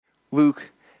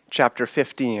Luke chapter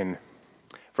 15,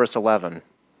 verse 11.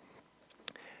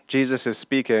 Jesus is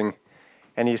speaking,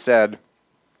 and he said,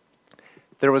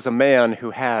 "There was a man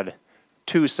who had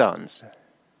 2 sons.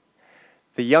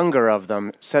 The younger of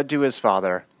them said to his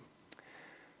father,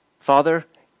 'Father,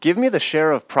 give me the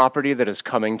share of property that is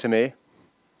coming to me.'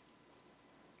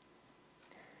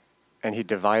 And he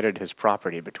divided his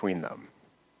property between them.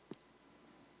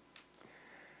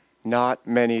 Not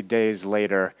many days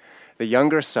later, the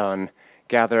younger son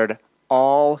gathered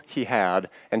all he had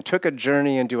and took a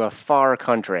journey into a far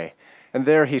country, and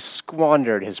there he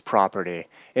squandered his property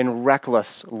in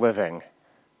reckless living.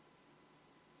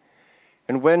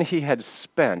 And when he had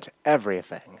spent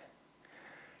everything,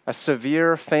 a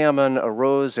severe famine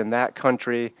arose in that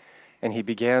country, and he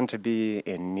began to be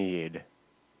in need.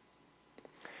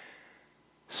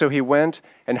 So he went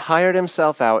and hired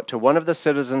himself out to one of the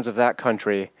citizens of that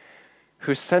country,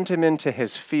 who sent him into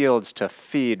his fields to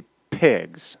feed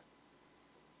pigs.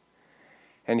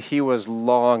 And he was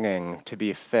longing to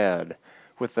be fed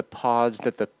with the pods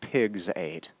that the pigs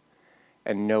ate,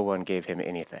 and no one gave him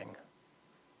anything.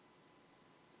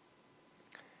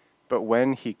 But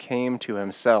when he came to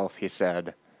himself, he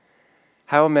said,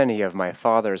 'How many of my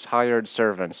father's hired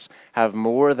servants have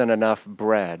more than enough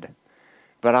bread,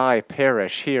 but I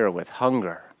perish here with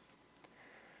hunger?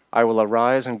 I will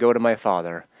arise and go to my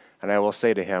father, and I will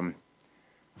say to him,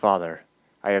 Father,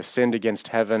 I have sinned against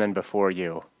heaven and before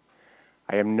you.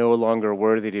 I am no longer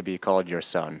worthy to be called your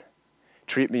son.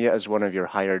 Treat me as one of your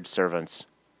hired servants.'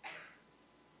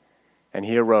 And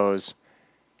he arose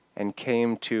and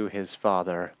came to his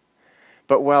father.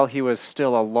 But while he was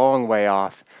still a long way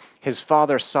off, his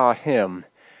father saw him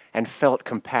and felt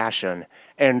compassion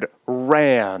and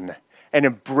ran and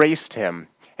embraced him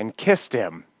and kissed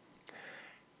him.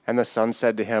 And the son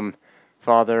said to him,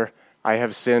 'Father, I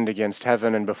have sinned against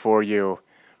heaven and before you.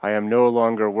 I am no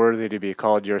longer worthy to be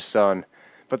called your son.'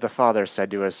 But the father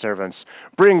said to his servants,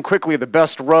 'Bring quickly the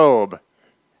best robe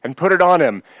and put it on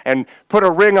him, and put a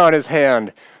ring on his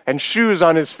hand and shoes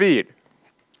on his feet.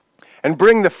 And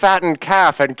bring the fattened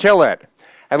calf and kill it,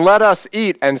 and let us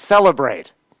eat and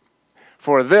celebrate.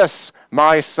 For this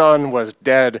my son was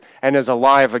dead and is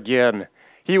alive again.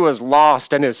 He was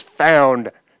lost and is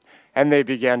found.' And they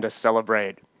began to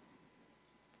celebrate.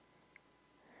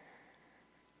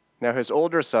 Now his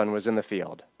older son was in the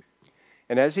field.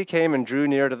 And as he came and drew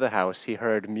near to the house, he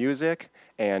heard music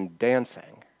and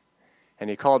dancing.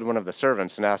 And he called one of the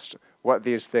servants and asked what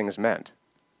these things meant.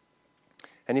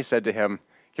 And he said to him,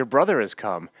 'Your brother has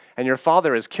come, and your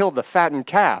father has killed the fattened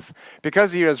calf,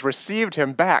 because he has received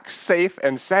him back safe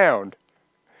and sound.'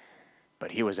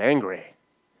 But he was angry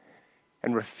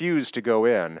and refused to go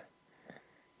in.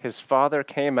 His father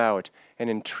came out and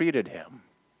entreated him.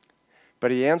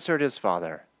 But he answered his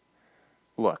father,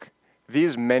 'Look,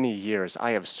 these many years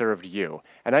I have served you,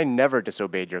 and I never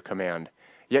disobeyed your command.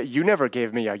 Yet you never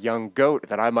gave me a young goat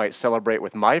that I might celebrate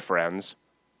with my friends.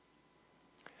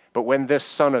 But when this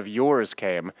son of yours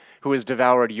came, who has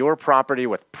devoured your property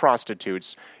with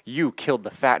prostitutes, you killed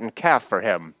the fattened calf for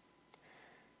him.'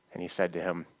 And he said to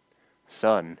him,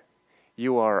 'Son,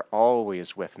 you are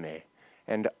always with me,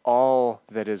 and all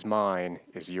that is mine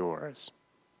is yours.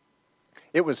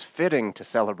 It was fitting to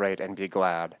celebrate and be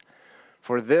glad.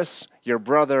 For this your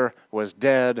brother was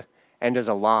dead and is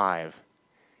alive.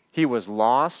 He was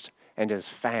lost and is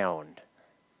found.'"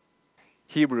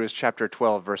 Hebrews chapter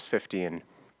 12, verse 15.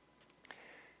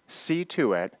 "See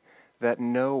to it that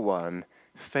no one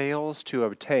fails to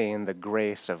obtain the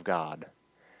grace of God,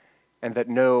 and that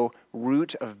no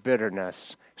root of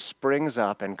bitterness springs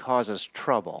up and causes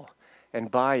trouble,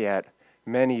 and by it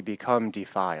many become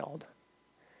defiled.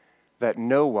 That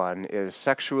no one is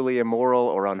sexually immoral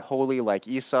or unholy like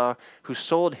Esau, who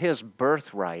sold his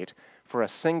birthright for a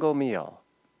single meal.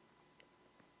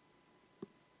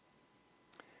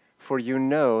 For you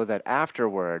know that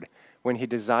afterward, when he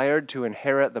desired to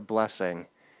inherit the blessing,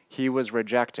 he was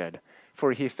rejected,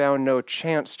 for he found no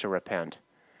chance to repent,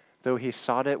 though he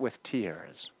sought it with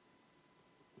tears."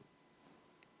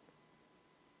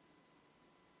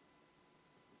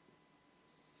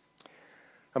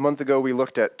 A month ago, we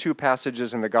looked at 2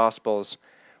 passages in the Gospels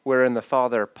wherein the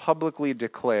Father publicly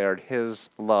declared his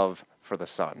love for the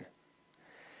Son.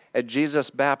 At Jesus'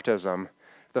 baptism,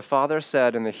 the Father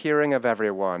said in the hearing of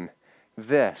everyone,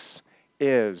 "This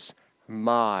is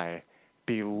my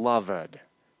beloved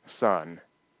Son,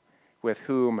 with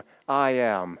whom I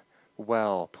am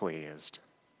well pleased."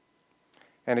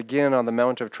 And again on the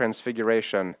Mount of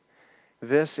Transfiguration,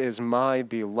 "This is my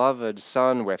beloved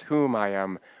Son, with whom I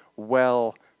am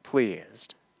well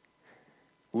pleased.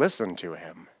 Listen to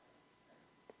him."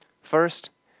 First,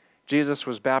 Jesus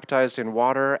was baptized in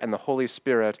water and the Holy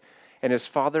Spirit, and his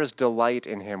Father's delight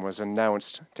in him was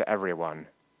announced to everyone.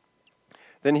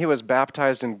 Then he was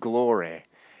baptized in glory,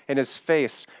 and his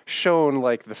face shone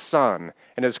like the sun,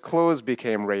 and his clothes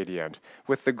became radiant,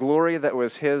 with the glory that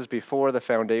was his before the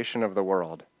foundation of the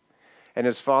world. And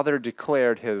his Father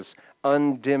declared his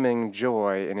undimming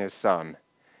joy in his Son,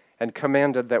 and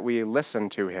commanded that we listen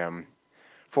to him.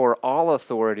 For all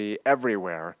authority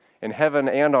everywhere, in heaven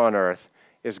and on earth,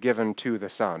 is given to the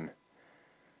Son.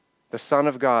 The Son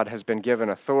of God has been given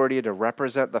authority to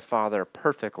represent the Father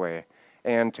perfectly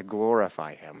and to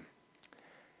glorify him.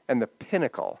 And the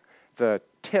pinnacle, the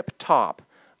tip top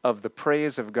of the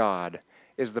praise of God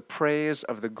is the praise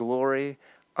of the glory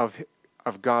of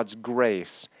God's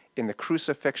grace in the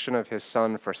crucifixion of his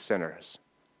Son for sinners.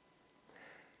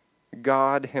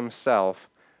 God himself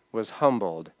was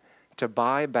humbled to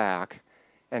buy back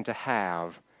and to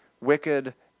have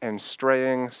wicked and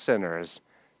straying sinners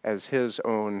as his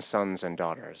own sons and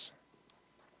daughters.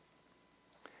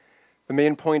 The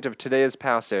main point of today's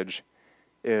passage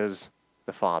is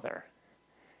the Father,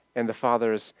 and the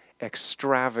Father's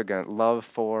extravagant love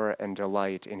for and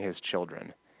delight in his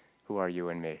children, who are you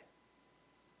and me.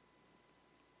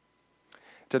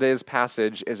 Today's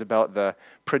passage is about the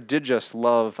prodigious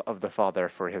love of the Father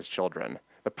for his children,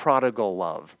 the prodigal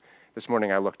love. This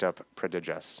morning I looked up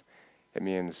prodigious. It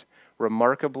means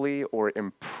remarkably or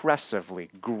impressively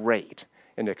great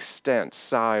in extent,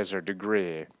 size, or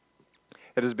degree.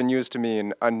 It has been used to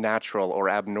mean unnatural or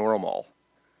abnormal.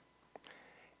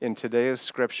 In today's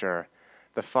scripture,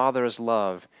 the Father's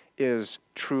love is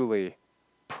truly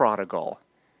prodigal.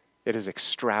 It is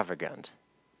extravagant.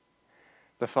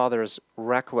 The Father's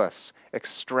reckless,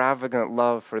 extravagant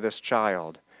love for this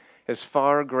child is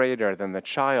far greater than the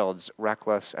child's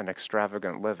reckless and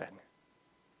extravagant living.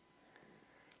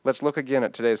 Let's look again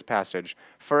at today's passage,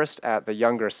 first at the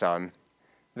younger son,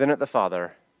 then at the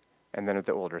father, and then at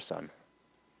the older son.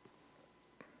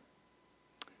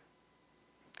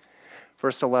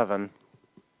 Verse 11.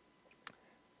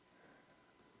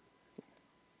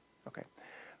 Okay.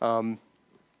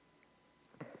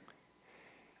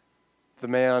 The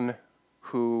man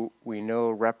who we know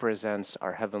represents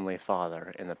our Heavenly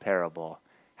Father in the parable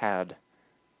had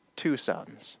two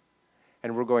sons.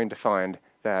 And we're going to find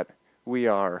that we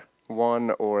are one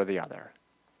or the other.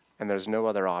 And there's no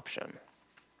other option.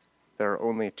 There are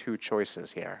only two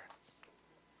choices here.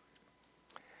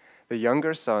 The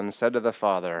younger son said to the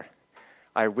father,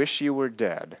 "I wish you were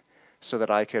dead so that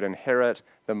I could inherit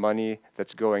the money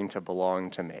that's going to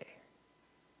belong to me."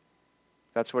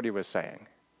 That's what he was saying.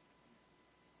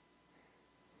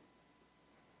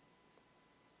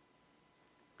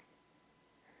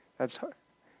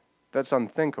 That's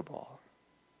unthinkable.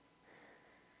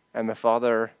 And the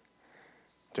father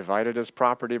divided his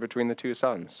property between the two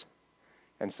sons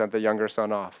and sent the younger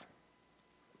son off.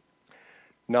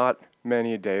 Not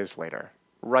many days later,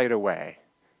 right away,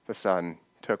 the son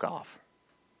took off.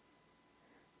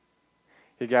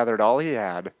 He gathered all he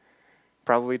had,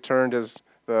 probably turned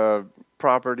the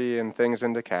property and things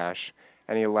into cash,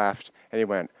 and he left, and he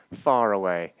went far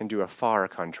away into a far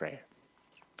country.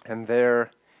 And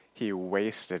there he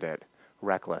wasted it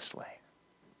recklessly.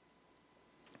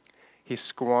 He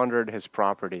squandered his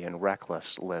property in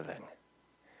reckless living.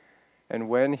 And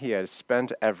when he had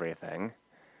spent everything,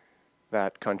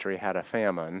 that country had a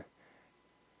famine.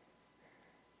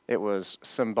 It was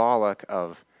symbolic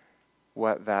of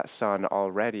what that son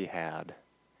already had.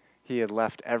 He had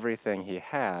left everything he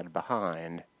had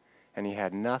behind, and he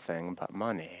had nothing but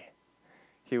money.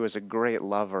 He was a great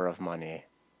lover of money,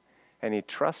 and he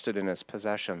trusted in his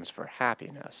possessions for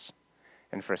happiness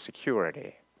and for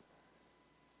security.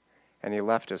 And he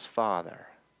left his father.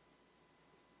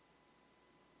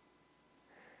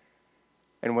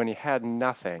 And when he had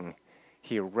nothing,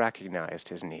 he recognized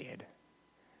his need.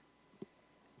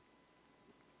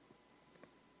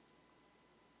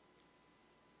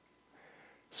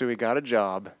 So he got a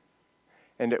job,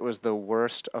 and it was the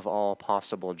worst of all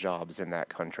possible jobs in that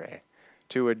country.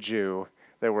 To a Jew,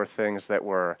 there were things that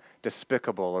were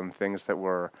despicable and things that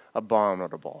were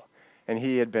abominable. And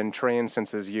he had been trained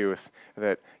since his youth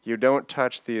that you don't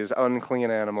touch these unclean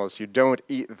animals, you don't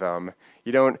eat them,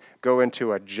 you don't go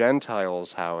into a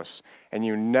Gentile's house, and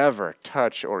you never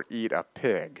touch or eat a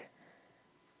pig.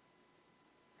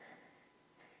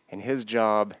 And his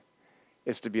job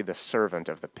is to be the servant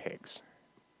of the pigs.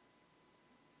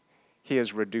 He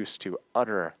is reduced to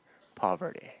utter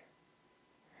poverty.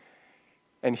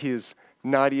 And he is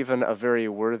not even a very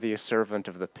worthy servant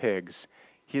of the pigs.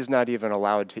 He's not even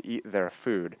allowed to eat their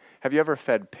food. Have you ever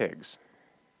fed pigs?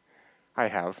 I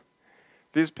have.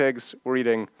 These pigs were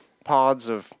eating pods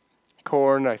of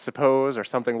corn, I suppose, or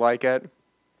something like it.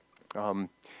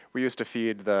 We used to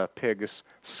feed the pigs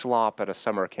slop at a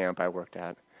summer camp I worked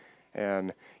at,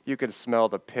 and you could smell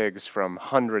the pigs from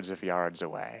hundreds of yards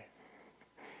away.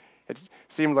 It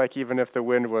seemed like even if the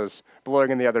wind was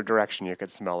blowing in the other direction, you could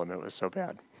smell them. It was so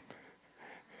bad.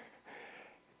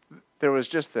 There was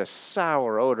just this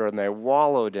sour odor, and they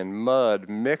wallowed in mud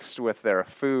mixed with their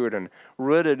food and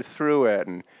rooted through it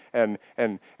and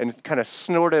kind of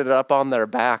snorted it up on their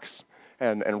backs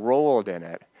and rolled in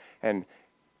it. And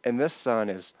this son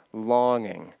is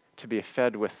longing to be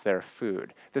fed with their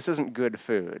food. This isn't good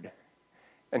food,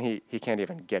 and he can't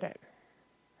even get it.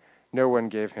 No one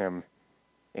gave him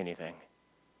anything.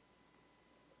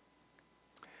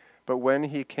 But when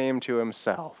he came to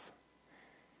himself,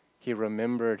 he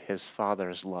remembered his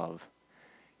father's love.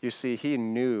 You see, he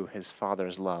knew his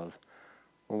father's love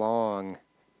long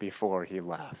before he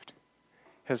left.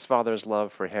 His father's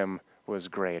love for him was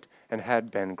great and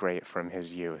had been great from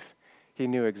his youth. He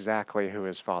knew exactly who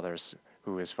his father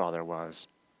was.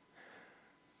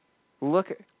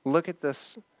 Look at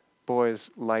this boy's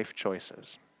life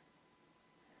choices.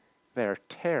 They're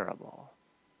terrible.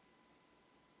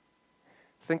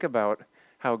 Think about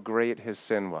how great his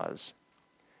sin was.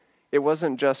 It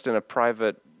wasn't just in a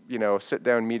private,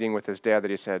 sit-down meeting with his dad that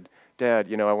he said,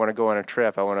 "Dad, I want to go on a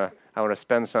trip. I want to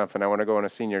spend something. I want to go on a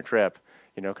senior trip.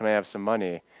 Can I have some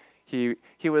money?" He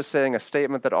was saying a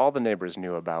statement that all the neighbors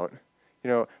knew about.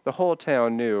 The whole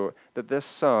town knew that this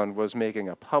son was making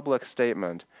a public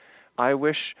statement. "I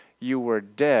wish you were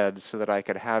dead so that I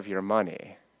could have your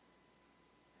money."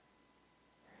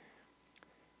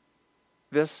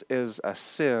 This is a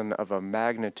sin of a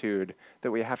magnitude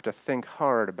that we have to think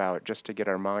hard about just to get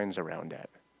our minds around it.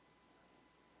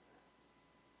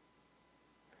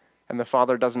 And the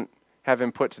father doesn't have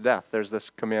him put to death. There's this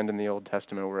command in the Old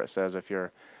Testament where it says if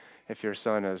your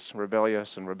son is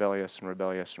rebellious and rebellious and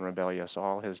rebellious and rebellious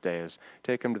all his days,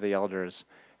 take him to the elders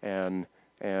and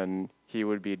he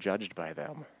would be judged by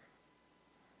them.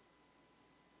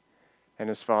 And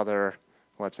his father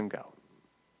lets him go.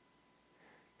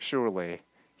 Surely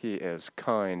he is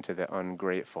kind to the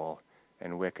ungrateful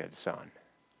and wicked son.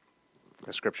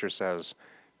 The scripture says,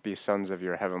 "Be sons of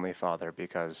your heavenly Father,"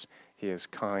 because he is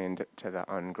kind to the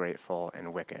ungrateful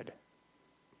and wicked.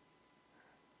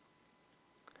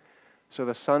 So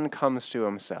the son comes to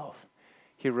himself.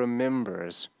 He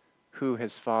remembers who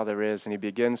his father is, and he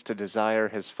begins to desire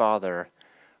his father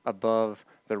above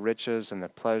the riches and the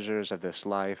pleasures of this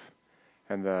life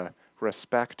and the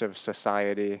respect of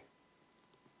society.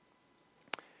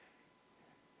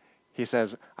 He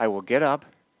says, "I will get up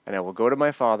and I will go to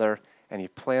my father," and he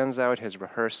plans out his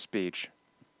rehearsed speech.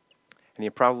 And he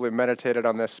probably meditated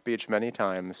on this speech many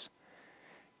times,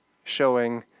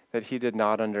 showing that he did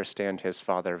not understand his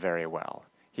father very well.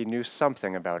 He knew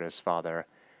something about his father,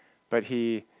 but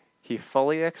he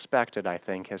fully expected, I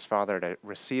think, his father to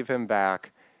receive him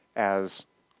back as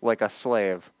like a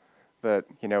slave that,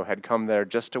 had come there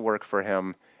just to work for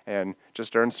him and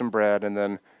just earn some bread and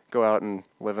then go out and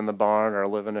live in the barn or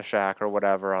live in a shack or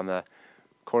whatever on the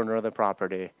corner of the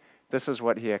property. This is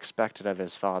what he expected of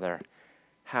his father.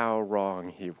 How wrong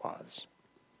he was.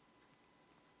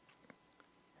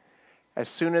 As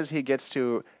soon as he gets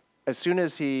a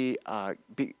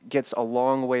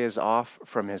long ways off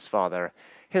from his father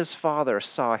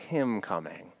saw him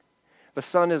coming. The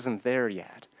son isn't there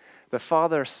yet. The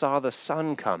father saw the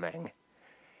son coming,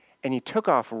 and he took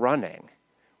off running.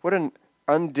 What an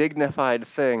undignified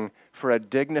thing for a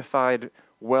dignified,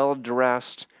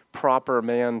 well-dressed, proper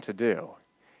man to do.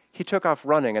 He took off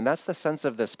running, and that's the sense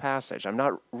of this passage. I'm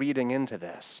not reading into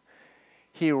this.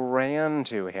 He ran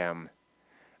to him.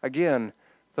 Again,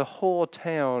 the whole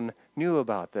town knew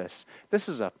about this. This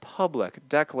is a public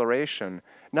declaration,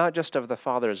 not just of the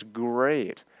father's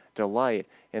great delight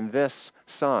in this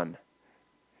son.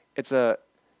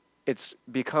 It's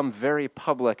become very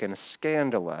public and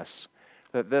scandalous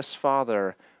that this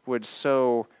father would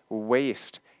so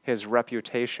waste his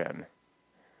reputation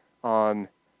on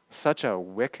such a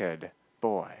wicked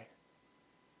boy.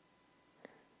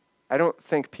 I don't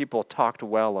think people talked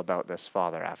well about this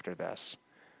father after this.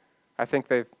 I think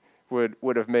they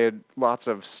would have made lots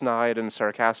of snide and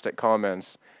sarcastic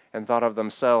comments and thought of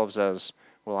themselves as,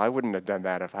 well, I wouldn't have done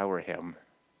that if I were him.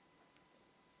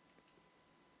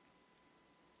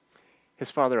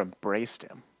 His father embraced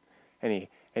him, and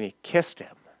he kissed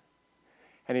him.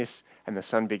 And the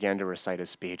son began to recite his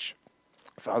speech.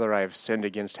 "Father, I have sinned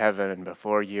against heaven and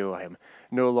before you. I am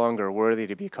no longer worthy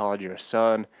to be called your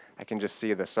son." I can just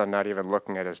see the son not even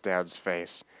looking at his dad's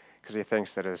face because he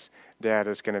thinks that his dad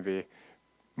is going to be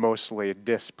mostly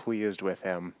displeased with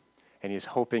him. and he's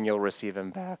hoping you'll receive him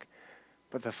back.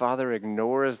 But the father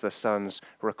ignores the son's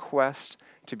request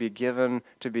to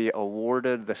be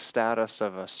awarded the status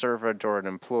of a servant or an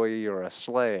employee or a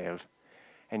slave.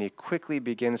 And he quickly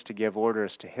begins to give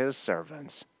orders to his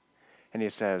servants. And he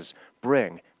says,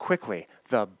 bring quickly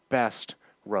the best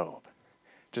robe.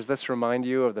 Does this remind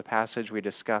you of the passage we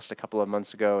discussed a couple of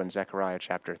months ago in Zechariah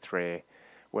chapter 3,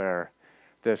 where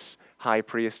this high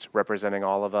priest representing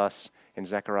all of us in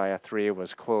Zechariah 3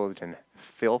 was clothed in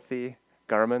filthy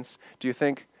garments? Do you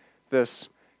think this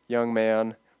young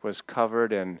man was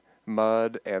covered in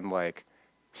mud and like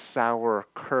sour,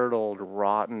 curdled,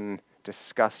 rotten,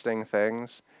 disgusting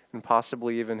things, and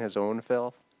possibly even his own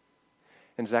filth?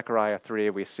 In Zechariah 3,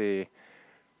 we see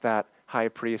that high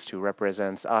priest who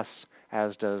represents us,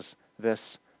 as does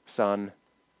this son,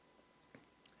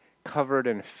 covered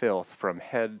in filth from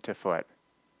head to foot.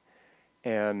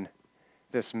 And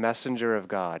this messenger of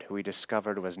God, who we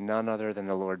discovered was none other than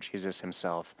the Lord Jesus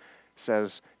himself,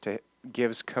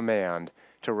 gives command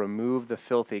to remove the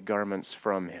filthy garments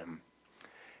from him.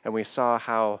 And we saw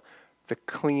how the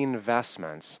clean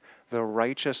vestments, the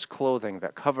righteous clothing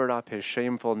that covered up his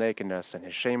shameful nakedness and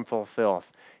his shameful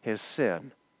filth, his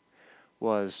sin,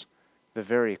 was the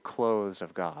very clothes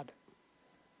of God.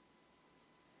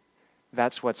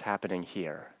 That's what's happening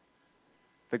here.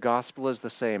 The gospel is the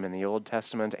same in the Old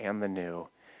Testament and the New.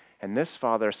 And this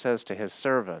father says to his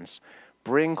servants,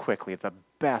 bring quickly the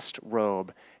best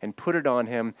robe and put it on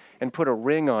him and put a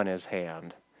ring on his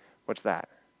hand. What's that?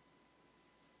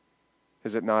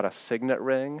 Is it not a signet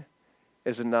ring?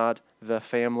 Is it not the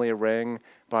family ring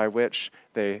by which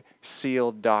they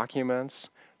sealed documents?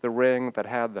 The ring that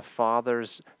had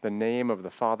the name of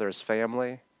the father's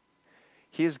family?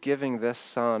 He's giving this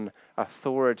son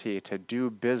authority to do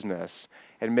business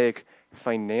and make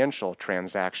financial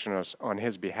transactions on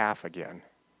his behalf again.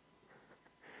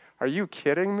 Are you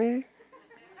kidding me?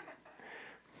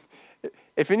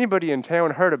 If anybody in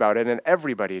town heard about it, and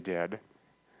everybody did,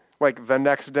 like the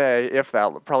next day, if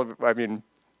that, probably,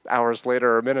 hours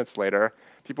later or minutes later,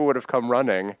 people would have come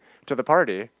running to the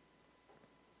party.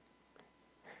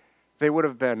 They would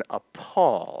have been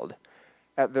appalled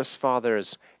at this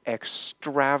father's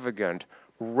extravagant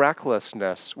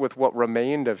recklessness with what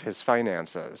remained of his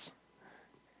finances.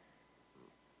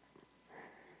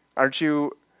 Aren't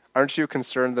you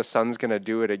concerned the son's going to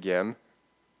do it again?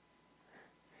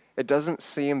 It doesn't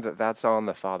seem that that's on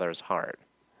the father's heart.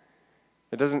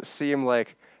 It doesn't seem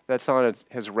like that's on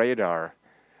his radar.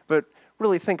 But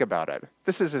really think about it.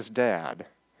 This is his dad.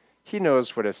 He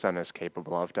knows what his son is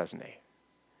capable of, doesn't he?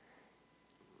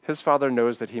 His father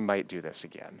knows that he might do this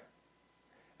again.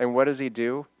 And what does he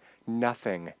do?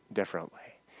 Nothing differently.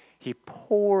 He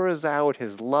pours out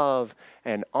his love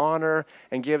and honor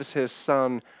and gives his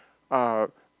son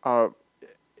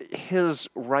his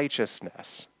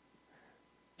righteousness.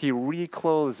 He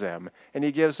reclothes him, and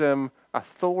he gives him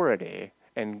authority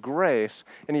and grace,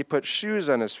 and he puts shoes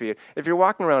on his feet. If you're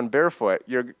walking around barefoot,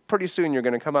 pretty soon you're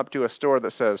going to come up to a store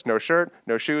that says no shirt,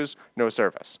 no shoes, no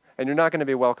service, and you're not going to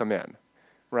be welcome in,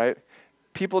 right?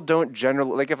 People don't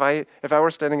generally, like if I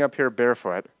were standing up here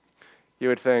barefoot, you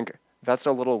would think that's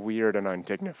a little weird and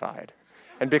undignified.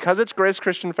 And because it's Grace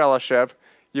Christian Fellowship,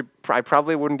 I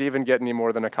probably wouldn't even get any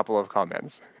more than a couple of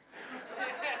comments.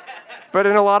 But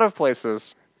in a lot of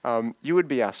places, you would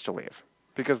be asked to leave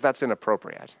because that's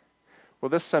inappropriate. Well,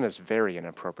 this son is very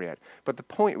inappropriate. But the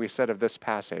point we said of this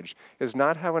passage is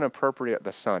not how inappropriate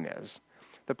the son is.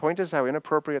 The point is how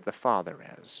inappropriate the father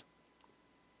is.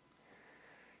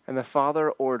 And the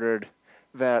father ordered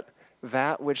that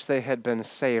which they had been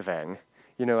saving,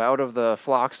 out of the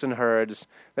flocks and herds,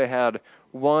 they had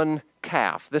one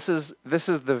calf. This is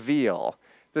the veal.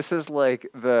 This is like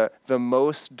the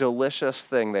most delicious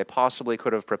thing they possibly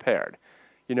could have prepared.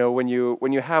 When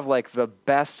you have like the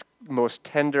best, most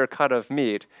tender cut of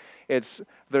meat,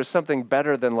 there's something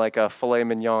better than like a filet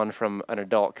mignon from an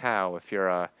adult cow if you're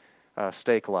a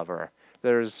steak lover.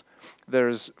 There's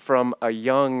from a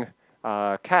young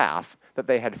calf that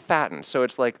they had fattened. So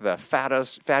it's like the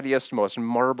fattiest, most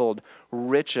marbled,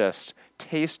 richest,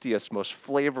 tastiest, most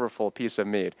flavorful piece of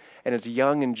meat. And it's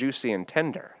young and juicy and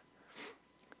tender.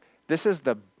 This is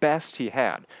the best he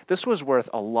had. This was worth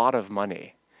a lot of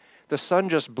money. The son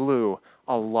just blew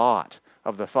a lot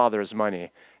of the father's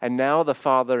money. And now the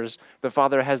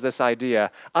father has this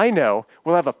idea, I know,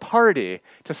 we'll have a party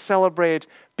to celebrate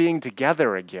being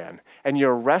together again and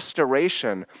your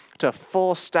restoration to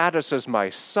full status as my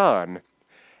son.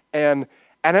 And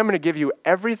I'm going to give you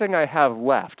everything I have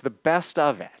left, the best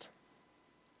of it.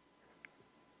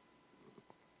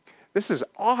 This is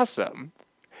awesome.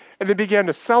 And they began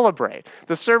to celebrate.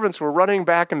 The servants were running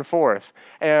back and forth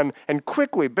and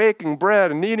quickly baking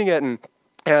bread and eating it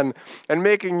and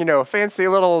making, fancy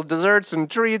little desserts and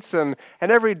treats and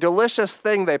every delicious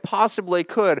thing they possibly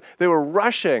could. They were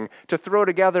rushing to throw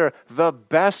together the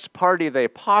best party they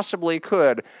possibly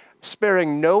could,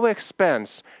 sparing no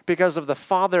expense because of the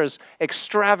father's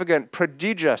extravagant,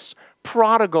 prodigious,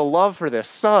 prodigal love for this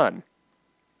son.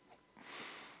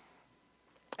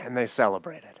 And they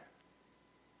celebrated.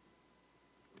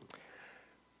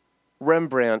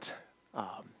 Rembrandt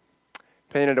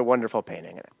painted a wonderful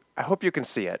painting. I hope you can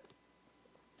see it.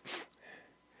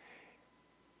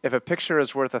 If a picture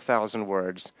is worth 1,000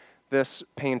 words, this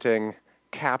painting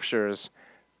captures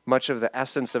much of the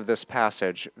essence of this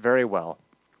passage very well.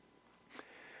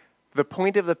 The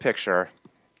point of the picture,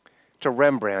 to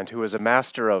Rembrandt, who is a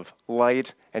master of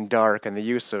light and dark and the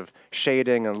use of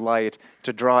shading and light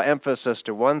to draw emphasis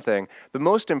to one thing, the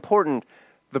most important,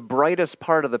 the brightest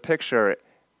part of the picture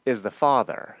is the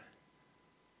father.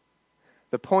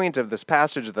 The point of this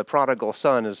passage of the prodigal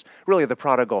son is really the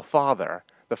prodigal father,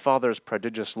 the father's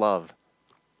prodigious love.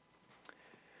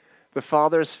 The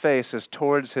father's face is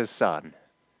towards his son.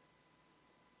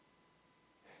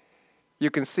 You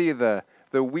can see the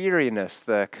weariness,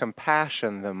 the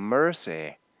compassion, the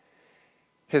mercy.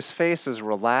 His face is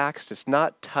relaxed. It's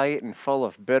not tight and full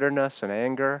of bitterness and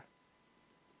anger.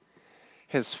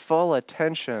 His full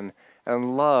attention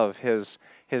and love, his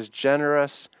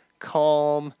generous,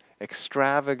 calm,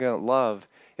 extravagant love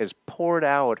is poured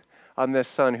out on this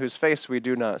son whose face we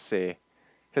do not see.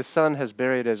 His son has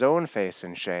buried his own face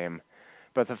in shame,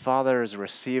 but the father has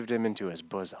received him into his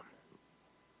bosom.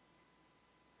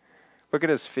 Look at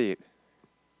his feet.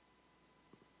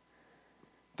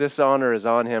 Dishonor is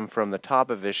on him from the top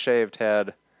of his shaved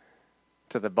head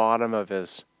to the bottom of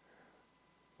his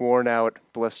worn-out,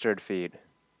 blistered feet,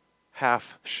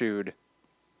 half-shoed.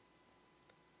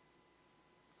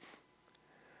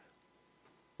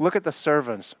 Look at the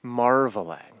servants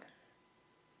marveling.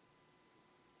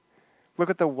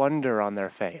 Look at the wonder on their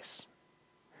face.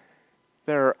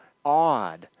 They're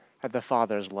awed at the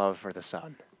father's love for the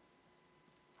son.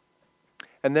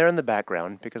 And they're in the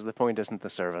background, because the point isn't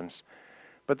the servants.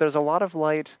 But there's a lot of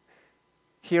light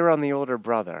here on the older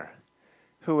brother,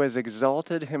 who has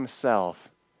exalted himself,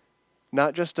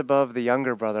 not just above the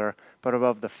younger brother, but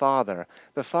above the father.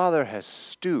 The father has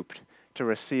stooped to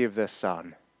receive this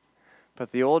son,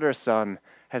 but the older son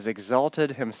has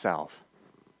exalted himself.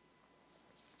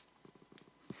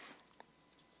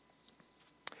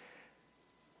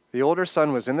 The older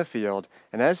son was in the field,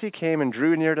 and as he came and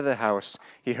drew near to the house,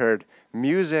 he heard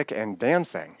music and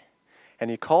dancing. And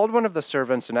he called one of the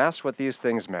servants and asked what these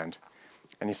things meant.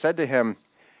 And he said to him,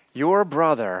 "Your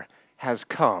brother has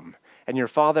come, and your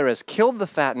father has killed the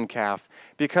fattened calf,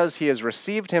 because he has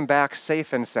received him back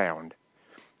safe and sound."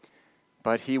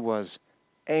 But he was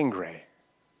angry.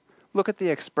 Look at the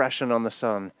expression on the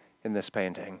son in this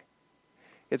painting.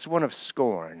 It's one of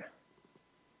scorn.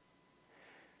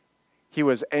 He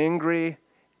was angry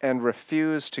and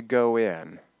refused to go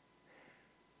in.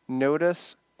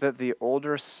 Notice that the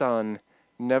older son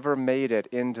never made it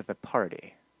into the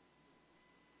party.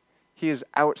 He is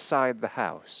outside the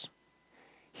house.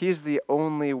 He's the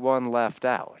only one left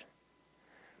out.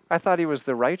 I thought he was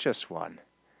the righteous one.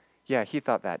 Yeah, he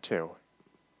thought that too.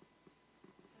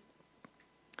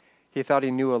 He thought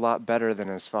he knew a lot better than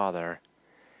his father,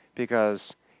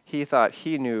 because he thought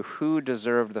he knew who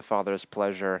deserved the father's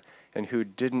pleasure and who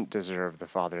didn't deserve the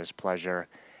father's pleasure,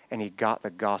 and he got the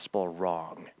gospel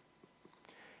wrong.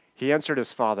 He answered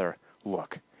his father,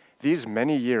 "Look, these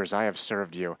many years I have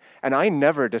served you, and I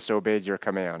never disobeyed your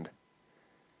command."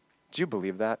 Do you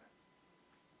believe that?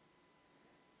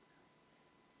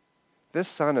 This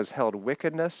son has held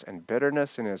wickedness and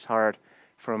bitterness in his heart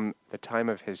from the time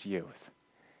of his youth,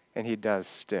 and he does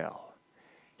still.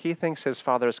 He thinks his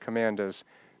father's command is,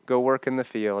 go work in the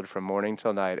field from morning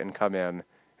till night and come in,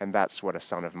 and that's what a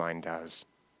son of mine does.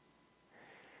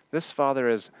 This father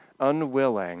is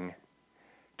unwilling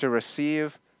to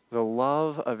receive the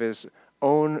love of his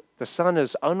own, the son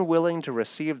is unwilling to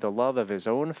receive the love of his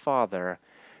own father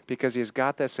because he's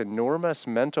got this enormous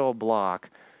mental block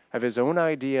of his own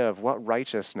idea of what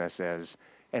righteousness is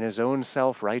and his own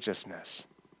self-righteousness.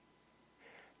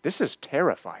 This is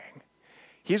terrifying.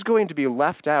 He's going to be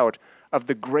left out of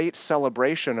the great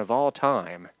celebration of all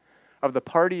time, of the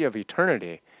party of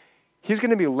eternity. He's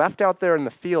going to be left out there in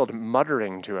the field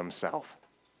muttering to himself.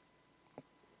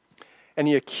 And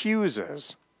he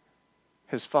accuses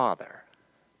his father.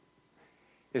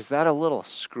 Is that a little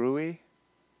screwy?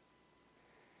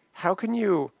 How can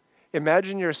you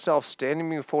imagine yourself standing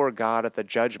before God at the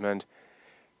judgment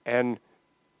And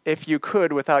if you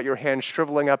could, without your hand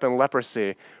shriveling up in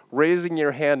leprosy, raising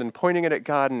your hand and pointing it at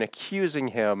God and accusing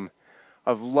him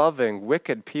of loving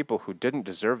wicked people who didn't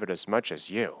deserve it as much as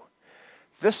you.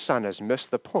 This son has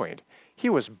missed the point. He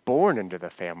was born into the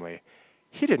family.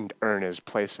 He didn't earn his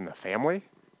place in the family.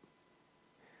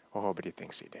 Oh, but he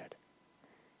thinks he did.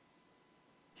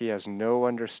 He has no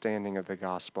understanding of the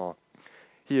gospel.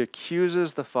 He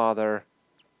accuses the father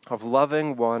of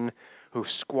loving one who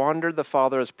squandered the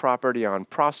father's property on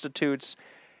prostitutes,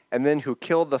 and then who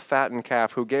killed the fattened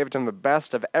calf, who gave him the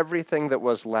best of everything that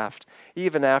was left,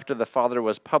 even after the father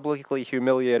was publicly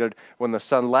humiliated when the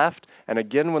son left, and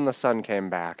again when the son came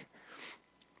back.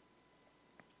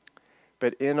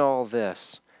 But in all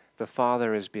this, the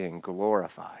Father is being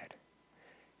glorified.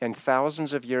 And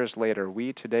thousands of years later,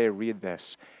 we today read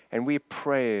this, and we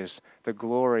praise the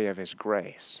glory of his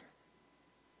grace.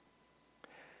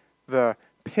 The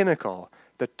pinnacle,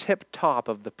 the tip top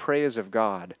of the praise of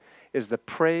God is the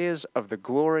praise of the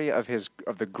glory of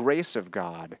the grace of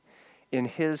God in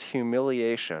his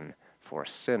humiliation for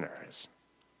sinners.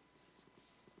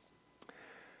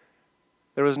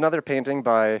 There was another painting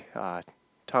by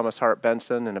Thomas Hart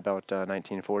Benson in about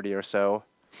 1940 or so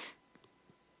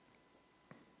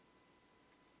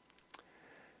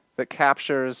that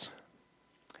captures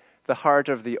the heart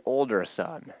of the older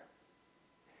son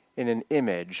in an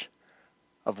image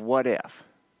of what if.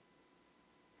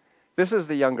 This is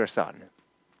the younger son.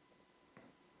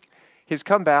 He's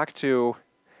come back to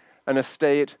an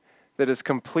estate that is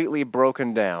completely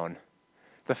broken down.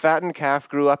 The fattened calf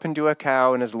grew up into a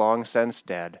cow and is long since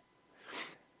dead.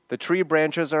 The tree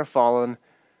branches are fallen.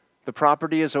 The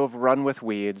property is overrun with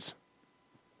weeds.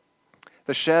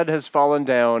 The shed has fallen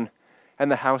down,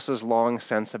 and the house is long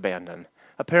since abandoned.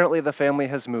 Apparently the family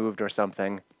has moved or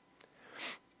something.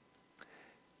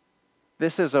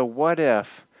 This is a what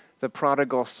if the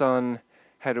prodigal son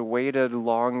had waited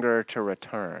longer to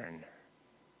return.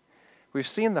 We've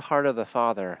seen the heart of the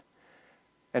father,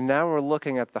 and now we're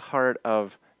looking at the heart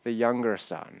of the younger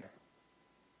son.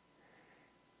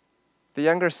 The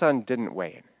younger son didn't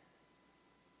wait.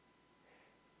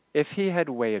 If he had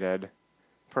waited,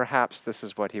 perhaps this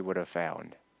is what he would have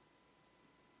found.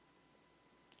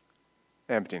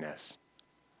 Emptiness.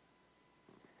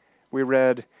 We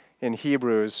read in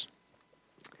Hebrews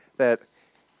that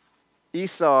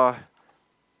Esau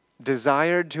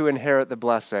desired to inherit the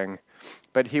blessing,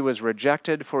 but he was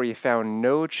rejected, for he found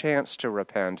no chance to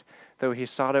repent, though he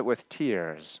sought it with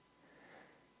tears.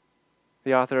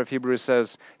 The author of Hebrews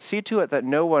says, "See to it that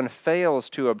no one fails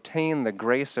to obtain the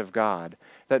grace of God,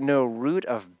 that no root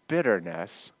of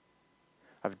bitterness,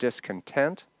 of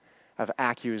discontent, of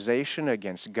accusation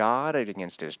against God and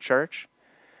against his church,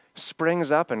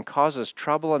 springs up and causes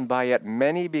trouble, and by it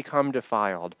many become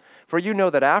defiled. For you know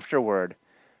that afterward,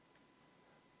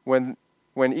 when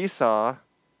Esau,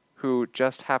 who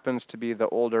just happens to be the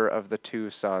older of the two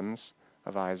sons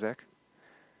of Isaac,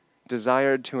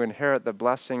 desired to inherit the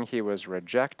blessing, he was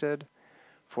rejected,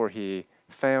 for he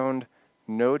found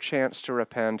no chance to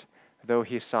repent, though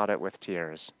he sought it with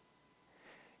tears."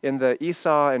 In the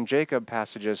Esau and Jacob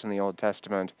passages in the Old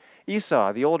Testament,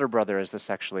 Esau, the older brother, is the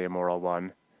sexually immoral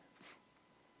one.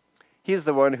 He's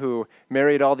the one who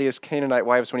married all these Canaanite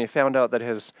wives when he found out that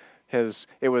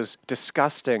it was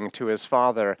disgusting to his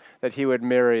father that he would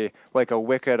marry like a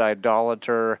wicked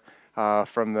idolater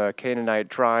from the Canaanite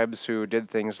tribes who did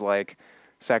things like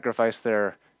sacrifice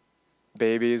their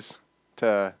babies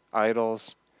to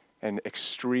idols and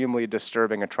extremely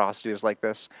disturbing atrocities like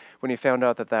this. When he found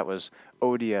out that that was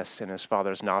odious in his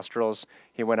father's nostrils,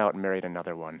 he went out and married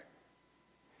another one.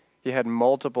 He had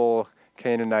multiple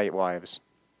Canaanite wives.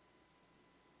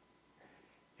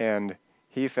 And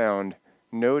he found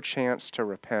no chance to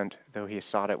repent, though he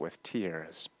sought it with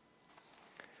tears.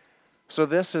 So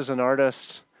this is an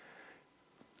artist's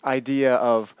idea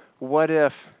of what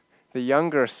if the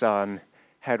younger son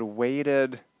had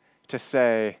waited to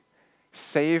say,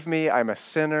 "Save me, I'm a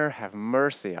sinner, have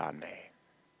mercy on me."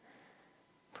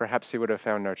 Perhaps he would have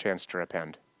found no chance to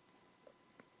repent.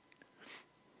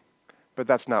 But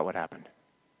that's not what happened.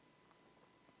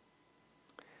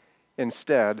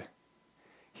 Instead,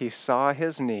 he saw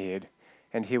his need,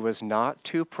 and he was not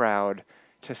too proud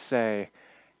to say,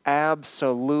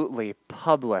 absolutely,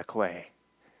 publicly,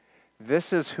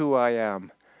 "This is who I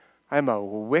am. I'm a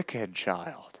wicked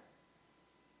child."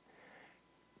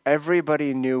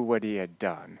 Everybody knew what he had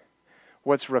done.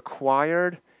 What's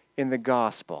required in the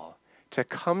gospel to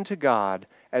come to God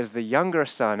as the younger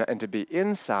son and to be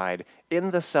inside in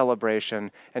the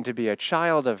celebration and to be a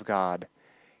child of God,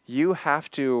 you have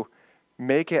to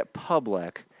make it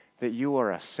public that you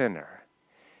are a sinner.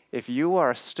 if you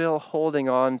are still holding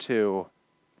on to,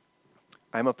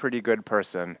 I'm a pretty good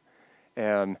person,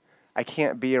 and I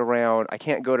can't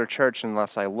go to church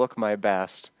unless I look my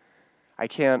best. I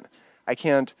can't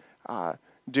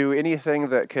do anything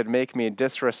that could make me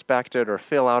disrespected or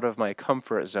feel out of my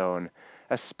comfort zone,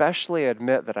 especially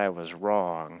admit that I was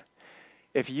wrong.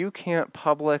 If you can't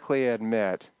publicly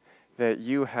admit that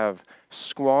you have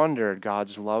squandered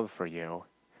God's love for you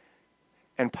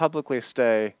and publicly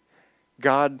say,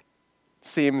 God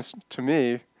seems to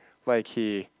me like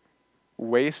he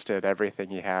wasted everything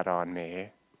he had on me,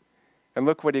 and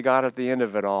look what he got at the end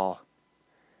of it all.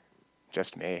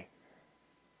 Just me.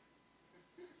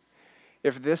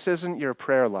 If this isn't your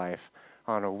prayer life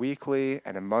on a weekly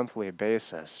and a monthly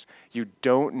basis, you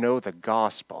don't know the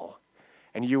gospel,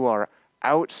 and you are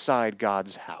outside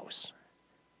God's house.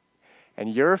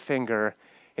 And your finger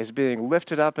is being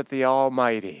lifted up at the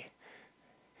Almighty,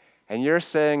 and you're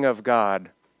saying of God,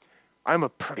 I'm a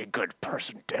pretty good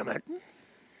person, damn it.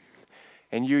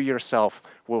 And you yourself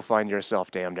will find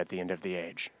yourself damned at the end of the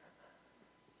age.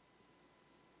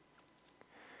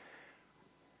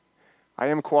 I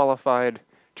am qualified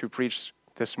to preach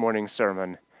this morning's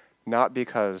sermon, not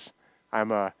because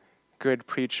I'm a good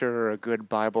preacher or a good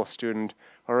Bible student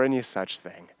or any such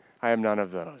thing. I am none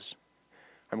of those.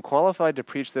 I'm qualified to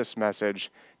preach this message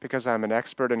because I'm an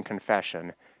expert in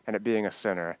confession and at being a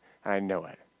sinner, and I know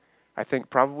it. I think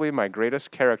probably my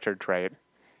greatest character trait,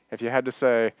 if you had to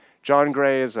say, John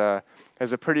Gray is a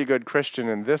pretty good Christian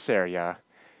in this area,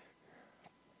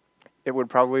 it would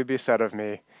probably be said of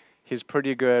me, he's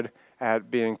pretty good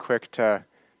at being quick to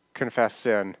confess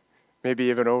sin, maybe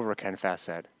even over-confess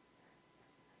it,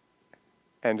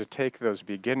 and to take those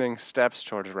beginning steps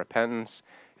towards repentance.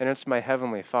 And it's my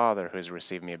Heavenly Father who's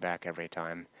received me back every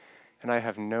time. And I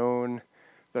have known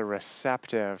the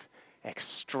receptive,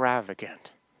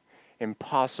 extravagant,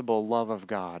 impossible love of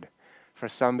God for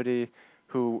somebody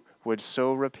who would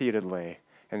so repeatedly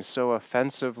and so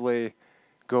offensively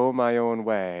go my own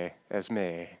way as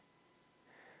me.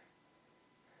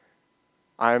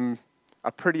 I'm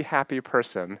a pretty happy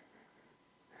person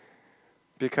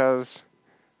because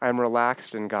I'm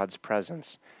relaxed in God's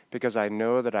presence, because I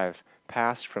know that I've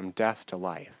passed from death to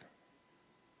life.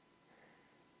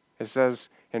 It says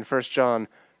in 1 John,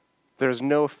 there's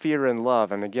no fear in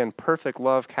love, and again, perfect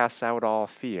love casts out all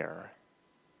fear.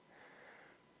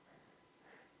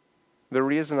 The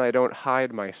reason I don't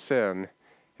hide my sin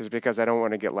is because I don't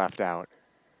want to get left out.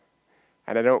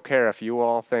 And I don't care if you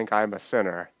all think I'm a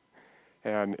sinner.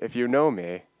 And if you know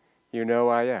me, you know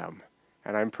I am.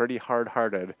 And I'm pretty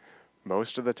hard-hearted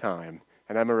most of the time,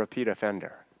 and I'm a repeat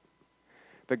offender.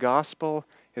 The gospel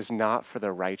is not for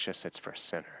the righteous, it's for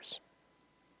sinners.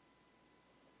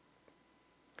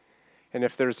 And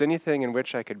if there's anything in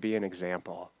which I could be an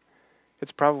example,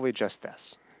 it's probably just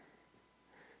this.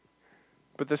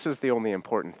 But this is the only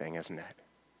important thing, isn't it?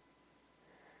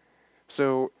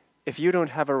 So if you don't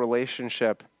have a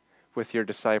relationship with your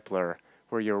discipler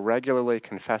where you're regularly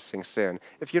confessing sin,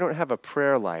 if you don't have a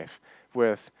prayer life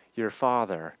with your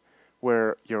Father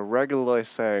where you're regularly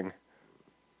saying,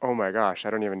 oh my gosh, I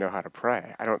don't even know how to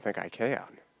pray. I don't think I can.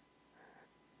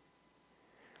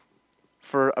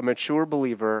 For a mature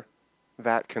believer,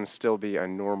 that can still be a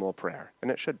normal prayer,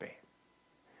 and it should be.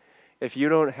 If you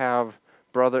don't have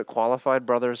qualified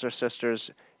brothers or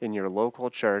sisters in your local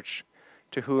church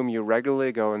to whom you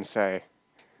regularly go and say,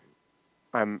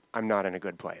 I'm not in a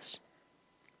good place,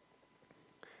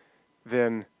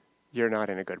 then you're not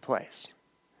in a good place.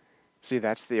 See,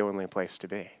 that's the only place to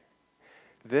be.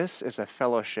 This is a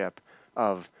fellowship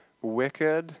of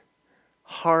wicked,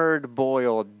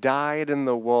 hard-boiled,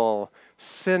 dyed-in-the-wool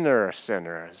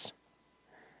sinners.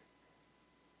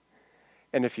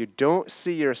 And if you don't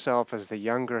see yourself as the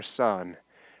younger son,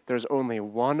 there's only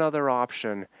one other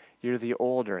option. You're the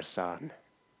older son.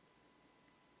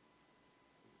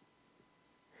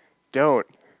 Don't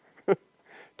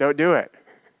do it.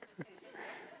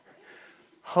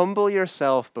 Humble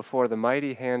yourself before the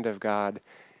mighty hand of God,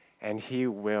 and he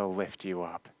will lift you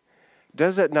up.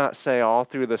 Does it not say all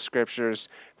through the scriptures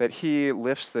that he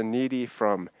lifts the needy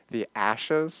from the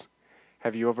ashes?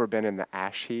 Have you ever been in the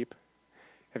ash heap?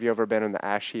 Have you ever been in the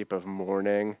ash heap of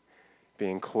mourning,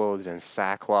 being clothed in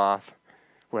sackcloth,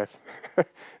 with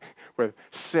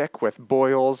sick with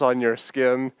boils on your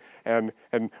skin, and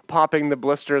popping the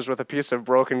blisters with a piece of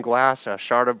broken glass, a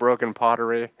shard of broken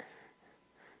pottery,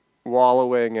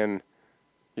 wallowing in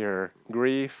your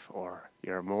grief or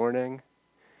your mourning?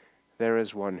 There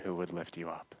is one who would lift you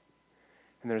up.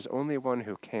 And there's only one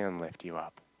who can lift you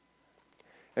up.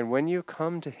 And when you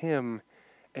come to him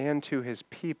and to his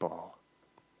people,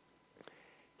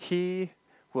 he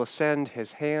will send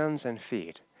his hands and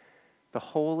feet, the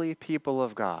holy people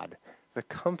of God, the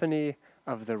company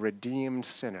of the redeemed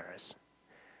sinners,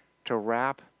 to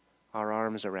wrap our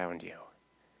arms around you.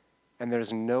 And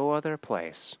there's no other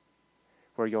place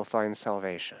where you'll find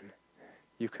salvation.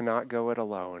 You cannot go it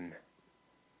alone.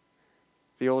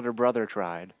 The older brother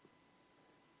tried.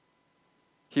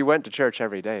 He went to church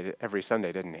every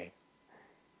Sunday, didn't he?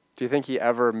 Do you think he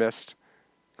ever missed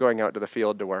going out to the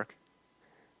field to work?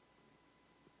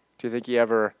 Do you think he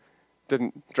ever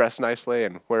didn't dress nicely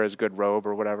and wear his good robe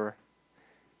or whatever?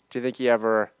 Do you think he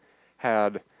ever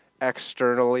had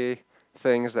externally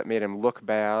things that made him look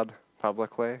bad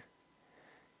publicly?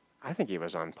 I think he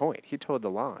was on point. He towed the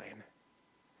line.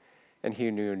 And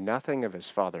he knew nothing of his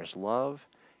Father's love.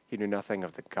 He knew nothing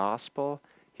of the gospel.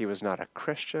 He was not a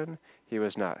Christian. He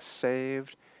was not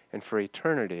saved. And for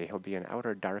eternity, he'll be in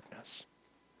outer darkness.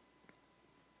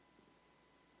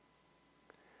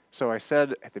 So I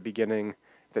said at the beginning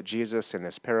that Jesus in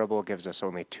this parable gives us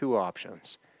only two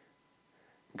options.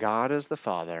 God is the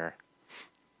Father,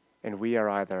 and we are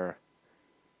either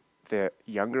the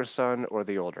younger son or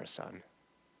the older son.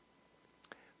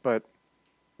 But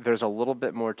there's a little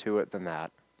bit more to it than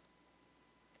that.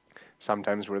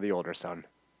 Sometimes we're the older son,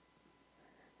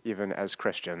 even as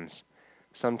Christians.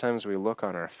 Sometimes we look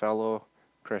on our fellow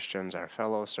Christians, our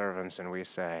fellow servants, and we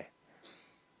say,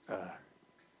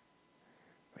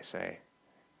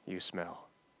 you smell.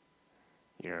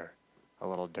 You're a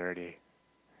little dirty.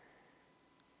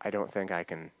 I don't think I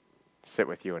can sit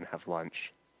with you and have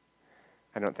lunch.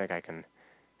 I don't think I can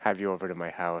have you over to my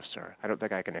house, or I don't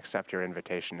think I can accept your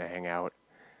invitation to hang out.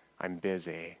 I'm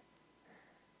busy.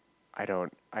 I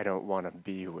don't want to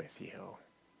be with you.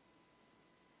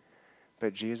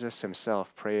 But Jesus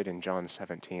himself prayed in John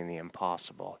 17 the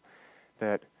impossible,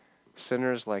 that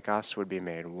sinners like us would be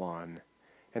made one.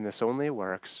 And this only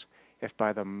works if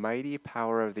by the mighty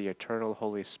power of the eternal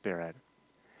Holy Spirit,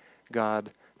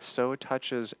 God so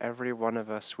touches every one of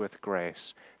us with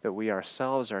grace that we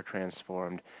ourselves are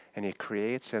transformed, and he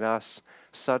creates in us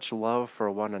such love for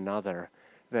one another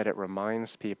that it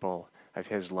reminds people of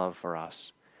his love for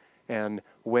us. And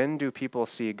when do people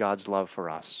see God's love for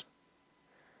us?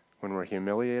 When we're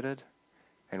humiliated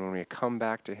and when we come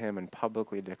back to him and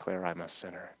publicly declare, I'm a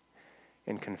sinner.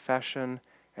 In confession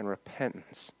and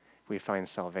repentance, we find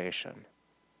salvation.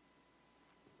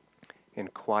 In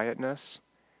quietness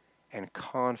and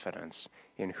confidence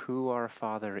in who our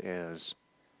Father is,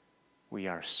 we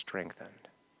are strengthened.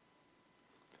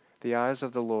 The eyes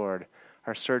of the Lord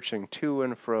are searching to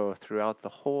and fro throughout the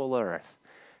whole earth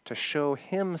to show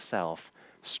himself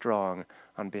strong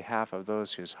on behalf of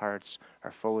those whose hearts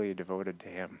are fully devoted to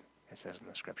him, it says in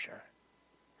the scripture.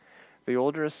 The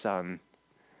older son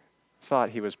thought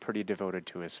he was pretty devoted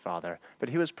to his father, but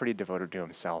he was pretty devoted to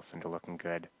himself and to looking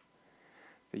good.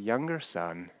 The younger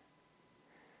son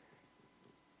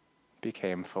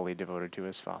became fully devoted to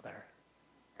his father.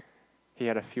 He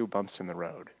had a few bumps in the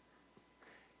road,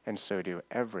 and so do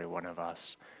every one of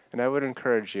us. And I would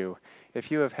encourage you,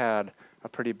 if you have had a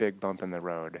pretty big bump in the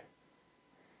road,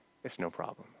 it's no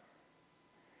problem.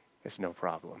 It's no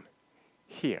problem.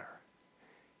 Here,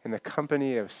 in the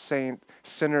company of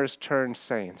sinners turned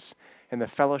saints, in the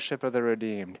fellowship of the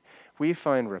redeemed, we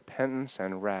find repentance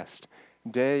and rest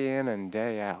day in and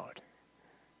day out.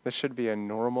 This should be a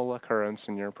normal occurrence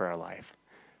in your prayer life.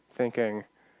 Thinking,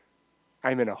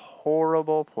 I'm in a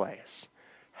horrible place.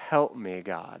 Help me,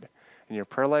 God. And your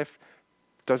prayer life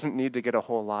doesn't need to get a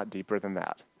whole lot deeper than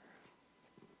that.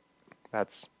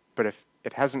 But if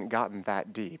it hasn't gotten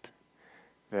that deep,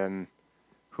 then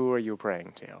who are you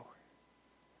praying to?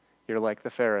 You're like the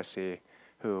Pharisee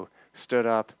who stood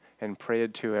up and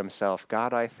prayed to himself,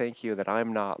 God, I thank you that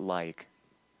I'm not like.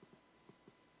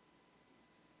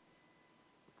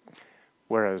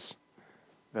 Whereas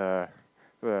the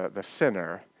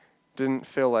sinner didn't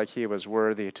feel like he was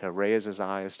worthy to raise his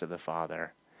eyes to the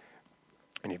Father.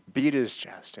 And he beat his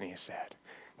chest and he said,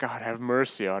 God, have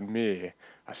mercy on me,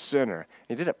 a sinner.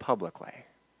 And he did it publicly.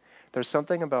 There's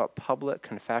something about public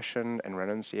confession and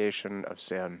renunciation of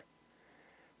sin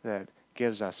that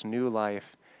gives us new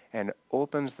life and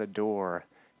opens the door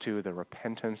to the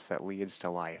repentance that leads to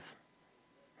life.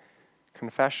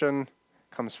 Confession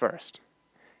comes first.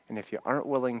 And if you aren't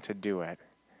willing to do it,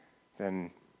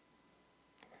 then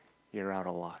you're out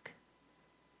of luck.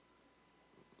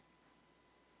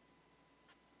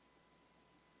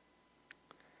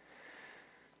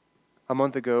 A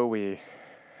month ago, we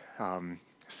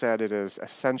said it is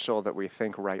essential that we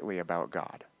think rightly about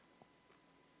God.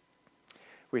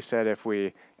 We said if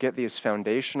we get these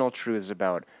foundational truths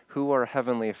about who our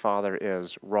Heavenly Father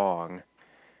is wrong,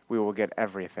 we will get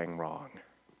everything wrong.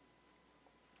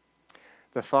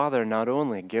 The Father not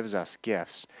only gives us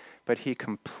gifts, but he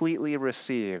completely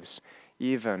receives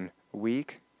even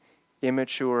weak,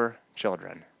 immature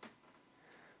children.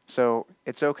 So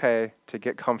it's okay to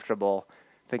get comfortable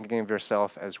thinking of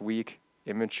yourself as weak,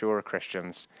 immature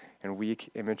Christians and weak,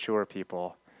 immature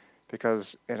people,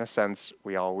 because in a sense,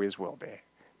 we always will be,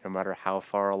 no matter how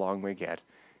far along we get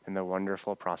in the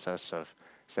wonderful process of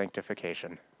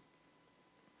sanctification.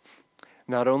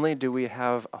 Not only do we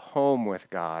have a home with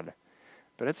God,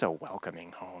 but it's a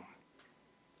welcoming home.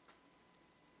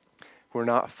 We're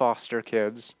not foster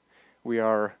kids. We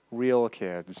are real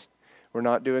kids. We're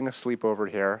not doing a sleepover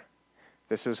here.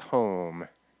 This is home.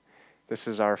 This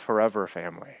is our forever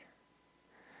family.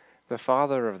 The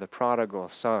father of the prodigal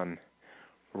son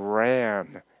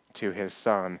ran to his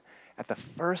son at the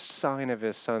first sign of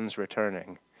his son's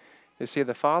returning. You see,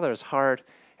 the Father's heart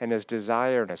and his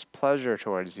desire and his pleasure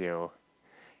towards you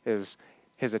is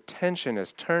his attention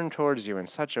is turned towards you in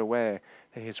such a way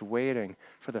that he's waiting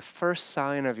for the first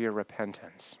sign of your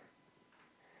repentance.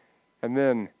 And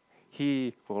then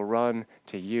he will run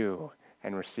to you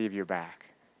and receive you back.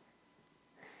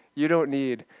 You don't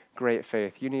need great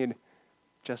faith. You need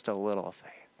just a little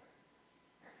faith.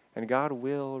 And God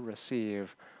will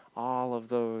receive all of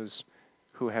those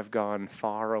who have gone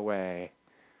far away,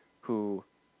 who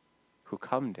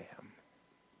come to him.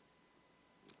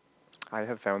 I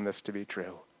have found this to be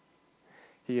true.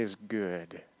 He is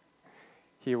good.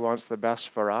 He wants the best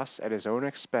for us at his own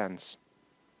expense.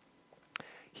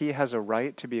 He has a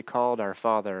right to be called our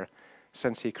Father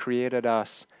since he created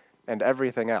us and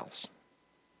everything else.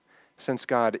 Since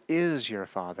God is your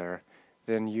Father,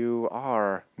 then you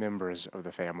are members of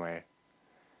the family.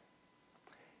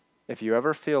 If you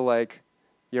ever feel like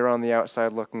you're on the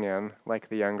outside looking in, like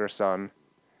the younger son,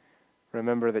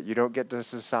 remember that you don't get to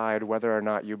decide whether or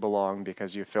not you belong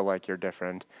because you feel like you're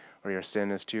different, or your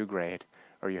sin is too great,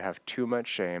 or you have too much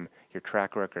shame, your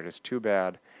track record is too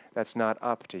bad. That's not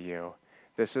up to you.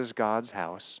 This is God's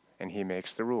house, and he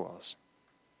makes the rules.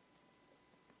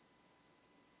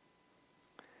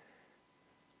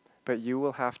 But you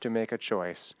will have to make a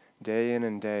choice, day in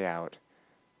and day out.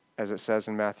 As it says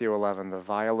in Matthew 11, the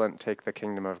violent take the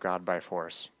kingdom of God by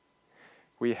force.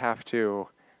 We have to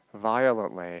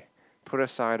violently put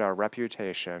aside our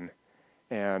reputation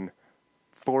and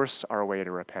force our way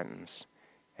to repentance,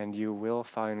 and you will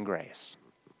find grace.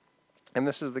 And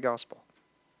this is the gospel.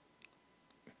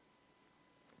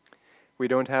 We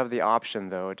don't have the option,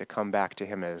 though, to come back to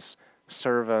him as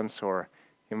servants or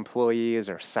employees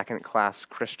or second-class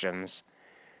Christians.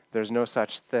 There's no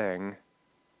such thing.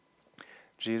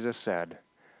 Jesus said,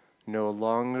 "No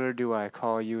longer do I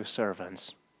call you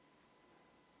servants."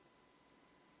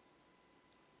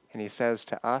 And he says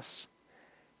to us,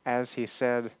 as he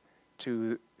said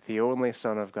to the only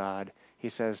Son of God, he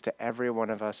says to every one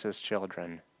of us as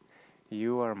children,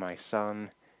 "You are my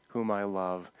Son, whom I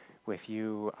love. With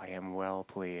you I am well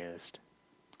pleased."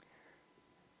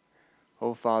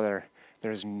 Oh, Father,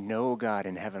 there's no God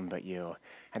in heaven but you,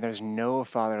 and there's no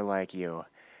Father like you.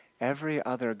 Every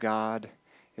other God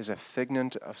is a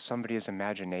figment of somebody's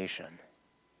imagination.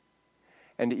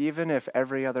 And even if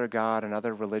every other God and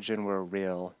other religion were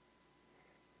real,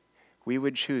 we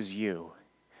would choose you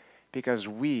because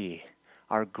we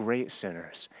are great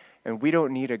sinners, and we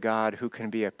don't need a God who can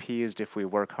be appeased if we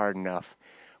work hard enough.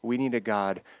 We need a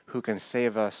God who can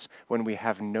save us when we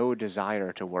have no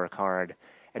desire to work hard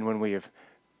and when we have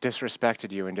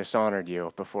disrespected you and dishonored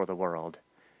you before the world,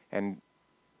 and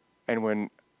when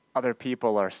other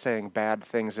people are saying bad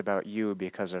things about you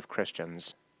because of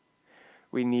Christians.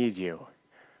 We need you.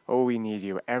 Oh, we need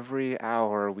you. Every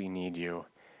hour we need you.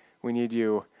 We need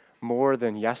you more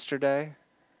than yesterday.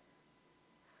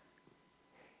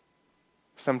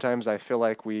 Sometimes I feel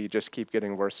like we just keep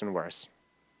getting worse and worse.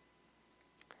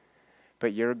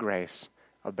 But your grace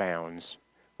abounds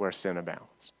where sin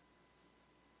abounds.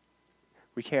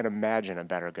 We can't imagine a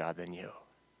better God than you.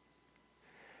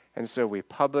 And so we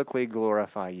publicly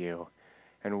glorify you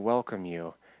and welcome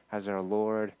you as our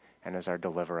Lord and as our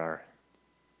deliverer.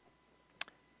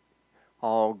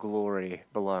 All glory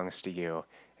belongs to you,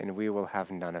 and we will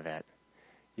have none of it.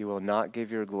 You will not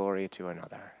give your glory to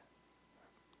another.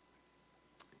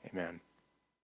 Amen.